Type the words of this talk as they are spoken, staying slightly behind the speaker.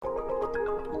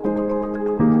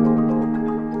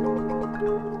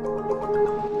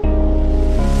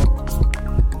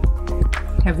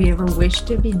Have you ever wished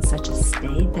to be in such a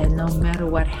state that no matter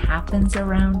what happens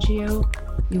around you,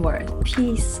 you are at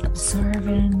peace,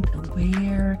 observant,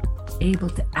 aware, able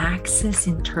to access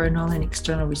internal and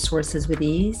external resources with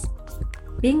ease?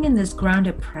 Being in this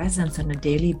grounded presence on a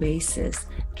daily basis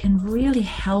can really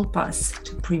help us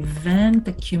to prevent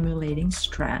accumulating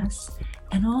stress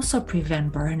and also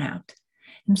prevent burnout.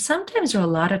 And sometimes there are a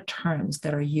lot of terms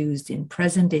that are used in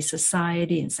present day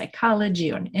society, in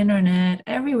psychology, on internet,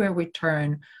 everywhere we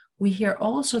turn, we hear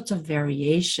all sorts of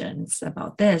variations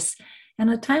about this. And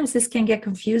at times this can get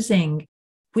confusing.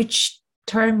 Which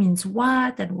term means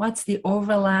what and what's the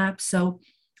overlap? So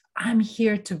I'm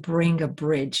here to bring a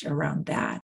bridge around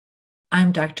that.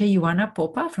 I'm Dr. Ioana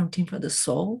Popa from Team for the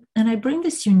Soul, and I bring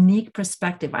this unique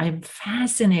perspective. I am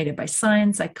fascinated by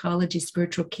science, psychology,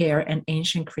 spiritual care, and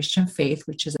ancient Christian faith,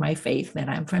 which is my faith that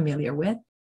I'm familiar with.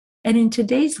 And in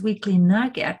today's weekly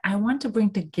nugget, I want to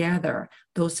bring together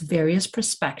those various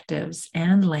perspectives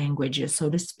and languages, so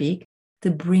to speak,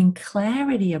 to bring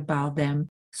clarity about them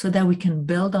so that we can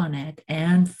build on it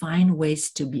and find ways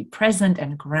to be present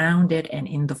and grounded and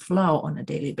in the flow on a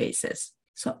daily basis.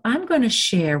 So I'm going to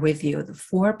share with you the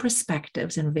 4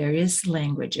 perspectives in various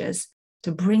languages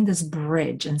to bring this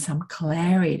bridge and some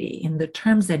clarity in the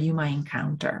terms that you might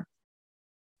encounter.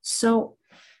 So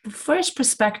the first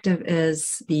perspective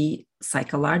is the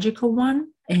psychological one,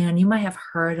 and you might have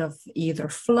heard of either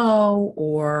flow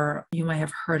or you might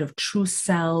have heard of true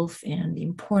self and the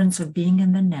importance of being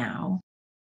in the now.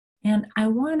 And I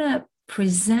want to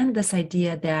present this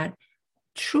idea that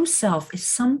true self is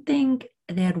something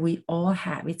that we all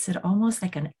have. It's almost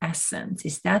like an essence.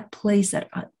 It's that place that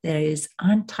is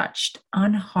untouched,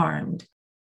 unharmed,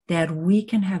 that we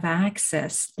can have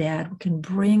access, that can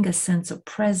bring a sense of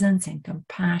presence and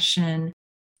compassion,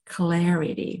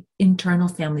 clarity. Internal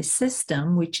family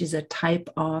system, which is a type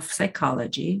of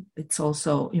psychology, it's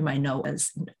also, you might know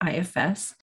as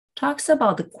IFS, talks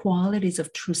about the qualities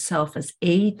of true self as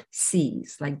 8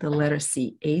 C's, like the letter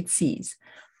C, 8 C's: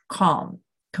 calm,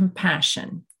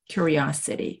 compassion,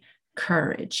 curiosity,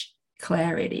 courage,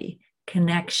 clarity,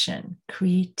 connection,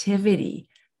 creativity,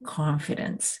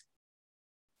 confidence.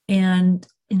 And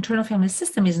internal family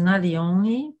system is not the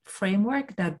only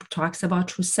framework that talks about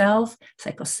true self.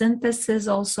 Psychosynthesis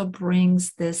also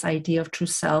brings this idea of true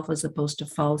self as opposed to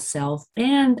false self.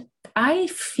 And I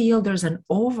feel there's an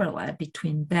overlap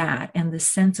between that and the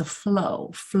sense of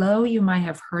flow. Flow, you might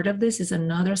have heard of this, is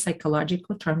another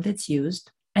psychological term that's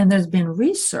used. And there's been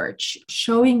research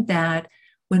showing that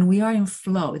when we are in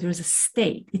flow, there's a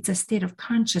state. It's a state of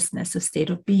consciousness, a state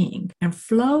of being. And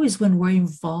flow is when we're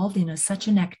involved in such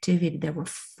an activity that we're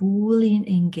fully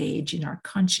engaged in our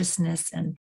consciousness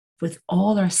and with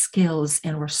all our skills.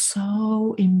 And we're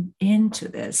so into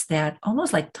this that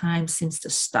almost like time seems to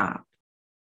stop.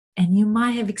 And you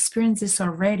might have experienced this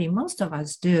already. Most of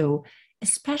us do,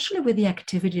 especially with the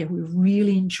activity that we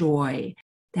really enjoy,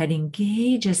 that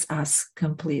engages us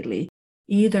completely,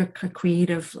 either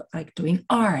creative, like doing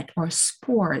art or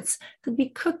sports, could be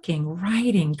cooking,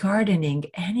 writing, gardening,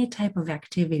 any type of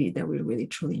activity that we really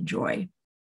truly enjoy.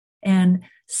 And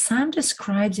Sam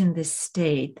describes in this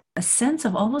state a sense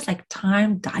of almost like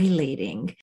time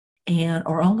dilating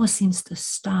or almost seems to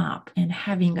stop, and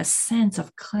having a sense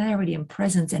of clarity and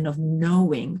presence and of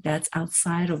knowing that's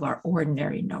outside of our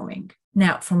ordinary knowing.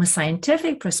 Now, from a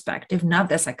scientific perspective, not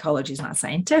that psychology is not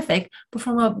scientific, but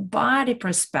from a body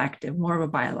perspective, more of a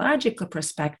biological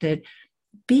perspective,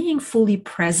 being fully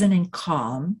present and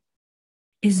calm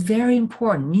is very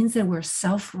important, means that we're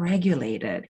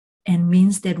self-regulated and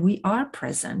means that we are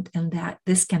present and that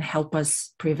this can help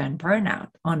us prevent burnout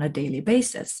on a daily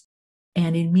basis.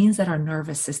 And it means that our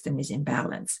nervous system is in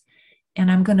balance.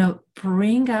 And I'm going to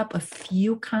bring up a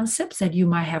few concepts that you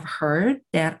might have heard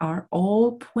that are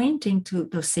all pointing to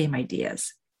those same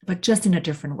ideas, but just in a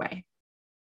different way.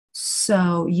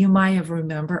 So you might have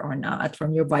remembered or not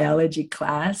from your biology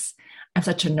class. I'm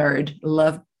such a nerd,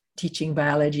 love teaching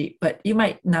biology, but you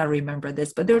might not remember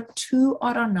this, but there are 2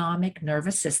 autonomic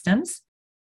nervous systems,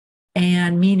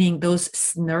 and meaning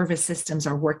those nervous systems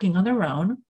are working on their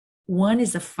own. One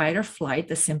is the fight or flight,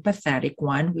 the sympathetic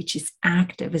one, which is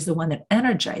active, is the one that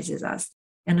energizes us.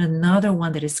 And another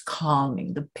one that is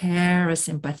calming, the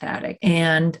parasympathetic.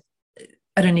 And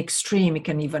at an extreme, it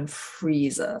can even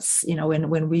freeze us. You know,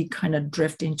 when we kind of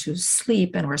drift into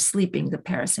sleep and we're sleeping, the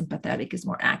parasympathetic is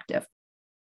more active.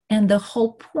 And the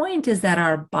whole point is that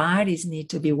our bodies need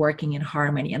to be working in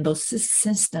harmony, and those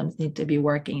systems need to be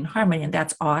working in harmony, and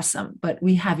that's awesome. But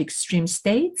we have extreme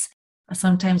states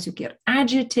Sometimes you get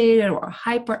agitated or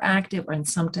hyperactive, and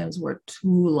sometimes we're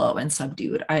too low and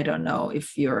subdued. I don't know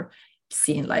if you're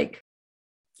seeing like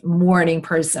morning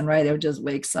person, right? They just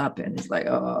wakes up and it's like,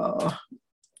 oh,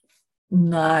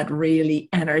 not really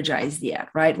energized yet,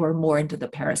 right? We're more into the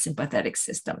parasympathetic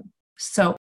system.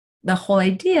 So the whole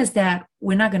idea is that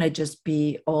we're not going to just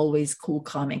be always cool,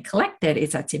 calm, and collected.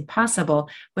 That's impossible.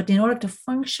 But in order to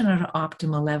function at an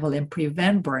optimal level and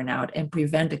prevent burnout and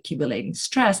prevent accumulating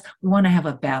stress, we want to have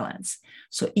a balance.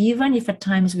 So even if at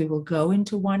times we will go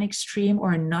into one extreme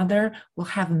or another, we'll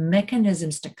have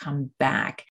mechanisms to come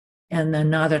back. And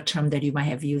another term that you might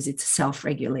have used, it's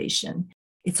self-regulation.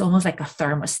 It's almost like a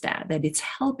thermostat, that it's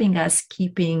helping us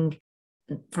keeping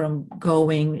from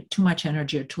going too much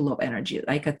energy or too low energy,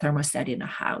 like a thermostat in a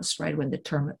house, right? When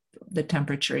the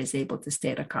temperature is able to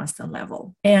stay at a constant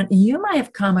level. And you might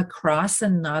have come across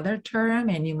another term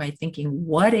and you might be thinking,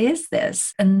 what is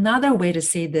this? Another way to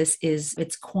say this is,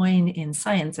 it's coined in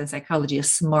science and psychology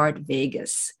as smart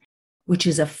vagus, which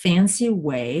is a fancy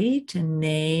way to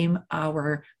name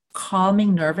our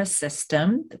calming nervous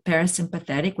system, the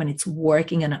parasympathetic, when it's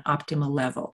working at an optimal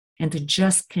level. And to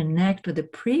just connect with the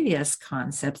previous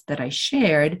concepts that I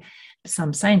shared,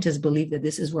 some scientists believe that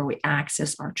this is where we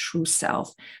access our true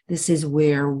self. This is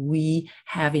where we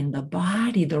have in the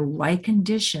body the right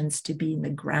conditions to be in the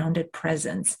grounded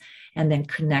presence and then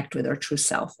connect with our true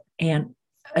self. And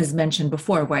as mentioned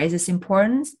before, why is this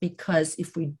important? Because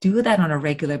if we do that on a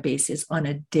regular basis, on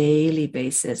a daily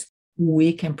basis,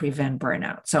 we can prevent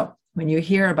burnout. So when you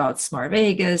hear about smart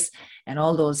vagus and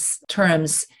all those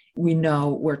terms, we know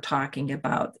we're talking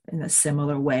about, in a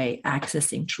similar way,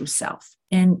 accessing true self.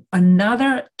 And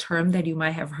another term that you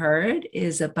might have heard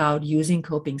is about using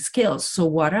coping skills. So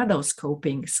what are those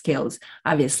coping skills?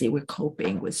 Obviously, we're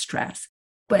coping with stress,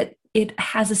 but it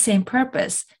has the same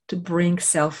purpose, to bring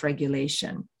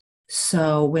self-regulation.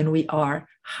 So when we are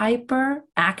hyper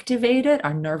activated,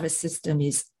 our nervous system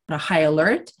is on a high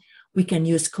alert, we can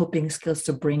use coping skills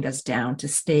to bring us down, to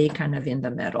stay kind of in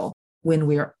the middle. When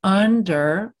we're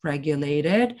under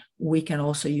regulated, we can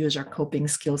also use our coping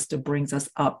skills to bring us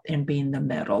up and be in the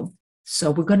middle. So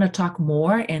we're going to talk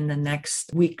more in the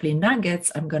next weekly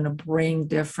nuggets. I'm going to bring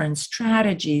different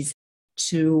strategies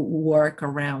to work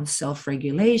around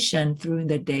self-regulation through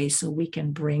the day so we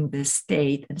can bring this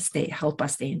state and help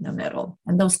us stay in the middle.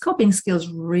 And those coping skills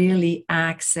really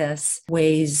access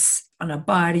ways on a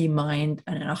body, mind,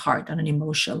 and a heart, on an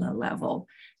emotional level,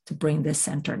 to bring this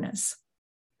centeredness.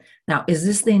 Now, is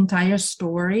this the entire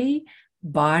story?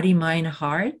 Body, mind,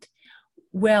 heart?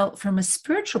 Well, from a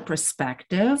spiritual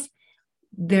perspective,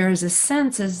 there's a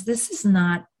sense as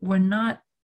we're not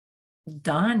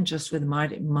done just with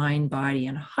mind, body,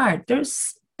 and heart.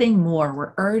 There's something more.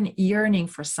 We're yearning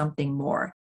for something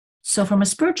more. So from a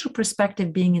spiritual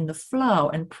perspective, being in the flow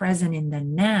and present in the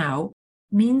now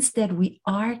means that we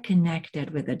are connected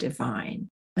with the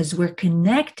divine. As we're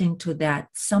connecting to that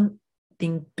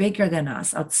something bigger than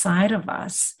us, outside of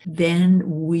us, then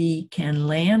we can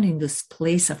land in this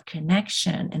place of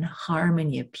connection and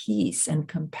harmony, of peace and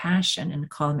compassion and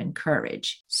calm and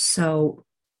courage. So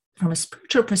from a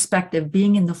spiritual perspective,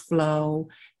 being in the flow,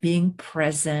 being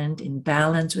present, in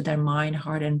balance with our mind,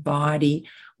 heart, and body,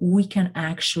 we can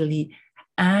actually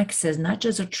access not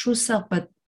just a true self, but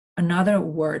another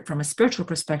word from a spiritual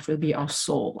perspective would be our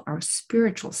soul, our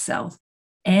spiritual self.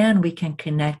 And we can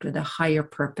connect with a higher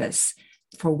purpose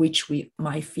for which we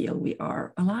might feel we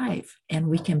are alive, and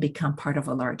we can become part of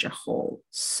a larger whole.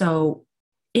 So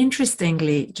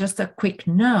interestingly, just a quick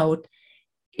note,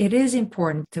 it is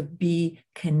important to be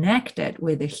connected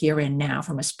with the here and now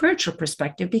from a spiritual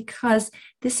perspective, because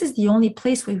this is the only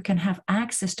place where we can have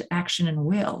access to action and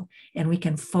will, and we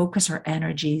can focus our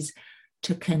energies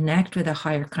to connect with a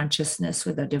higher consciousness,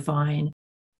 with the divine,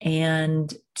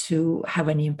 and to have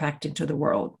an impact into the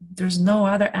world. There's no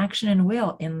other action and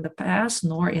will in the past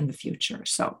nor in the future.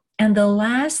 And the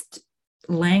last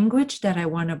language that I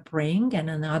want to bring,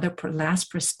 and another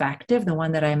last perspective, the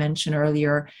one that I mentioned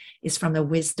earlier, is from the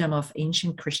wisdom of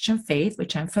ancient Christian faith,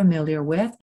 which I'm familiar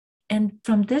with. And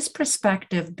from this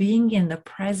perspective, being in the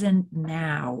present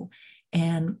now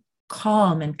and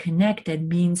calm and connected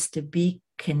means to be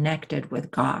connected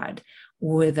with God,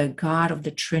 with the God of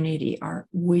the Trinity,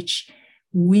 which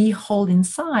we hold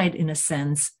inside, in a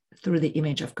sense, through the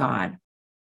image of God.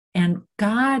 And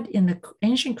God in the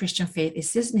ancient Christian faith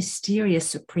is this mysterious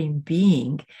supreme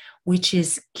being, which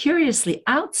is curiously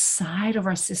outside of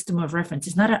our system of reference.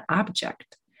 It's not an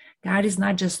object. God is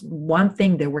not just one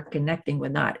thing that we're connecting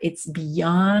with, not. It's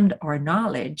beyond our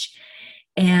knowledge.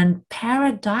 And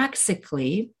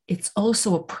paradoxically, it's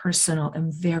also a personal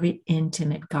and very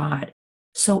intimate God.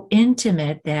 So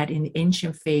intimate that in the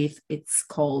ancient faith, it's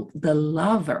called the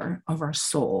lover of our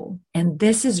soul. And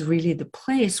this is really the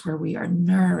place where we are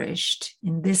nourished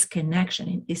in this connection,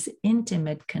 in this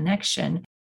intimate connection.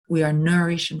 We are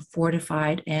nourished and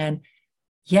fortified. And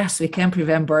yes, we can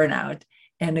prevent burnout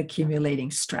and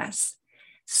accumulating stress.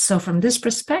 So, from this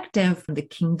perspective, the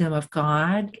kingdom of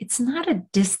God, it's not a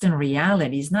distant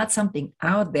reality. It's not something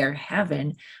out there,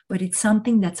 heaven, but it's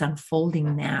something that's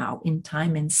unfolding now in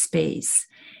time and space.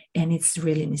 And it's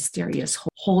really mysterious,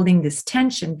 holding this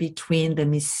tension between the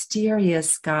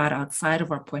mysterious God outside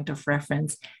of our point of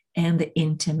reference and the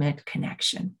intimate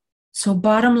connection. So,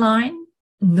 bottom line,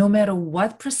 no matter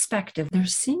what perspective, there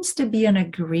seems to be an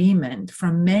agreement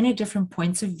from many different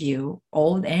points of view,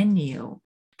 old and new,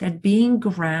 that being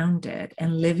grounded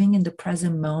and living in the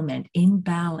present moment in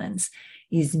balance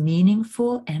is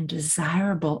meaningful and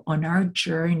desirable on our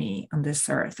journey on this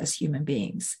earth as human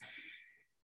beings.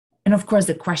 And of course,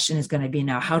 the question is going to be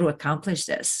now how to accomplish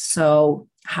this. So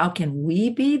how can we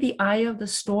be the eye of the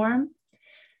storm?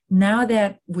 Now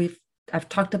that I've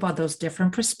talked about those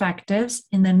different perspectives,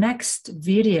 in the next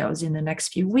videos, in the next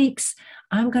few weeks,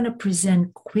 I'm going to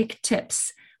present quick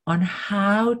tips on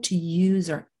how to use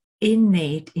our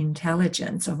innate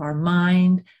intelligence of our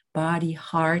mind, body,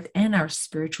 heart, and our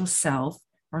spiritual self,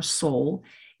 our soul,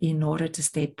 in order to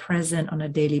stay present on a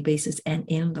daily basis and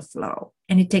in the flow.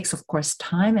 And it takes, of course,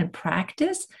 time and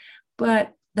practice,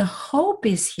 but the hope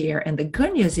is here and the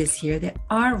good news is here. There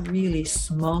are really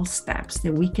small steps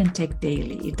that we can take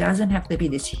daily. It doesn't have to be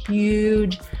this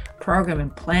huge program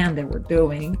and plan that we're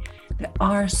doing. There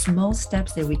are small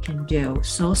steps that we can do,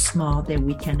 so small that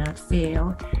we cannot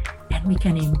fail, and we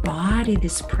can embody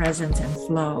this presence and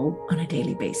flow on a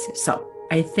daily basis. So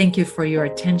I thank you for your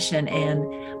attention, and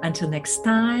until next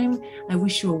time, I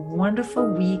wish you a wonderful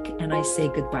week, and I say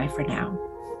goodbye for now.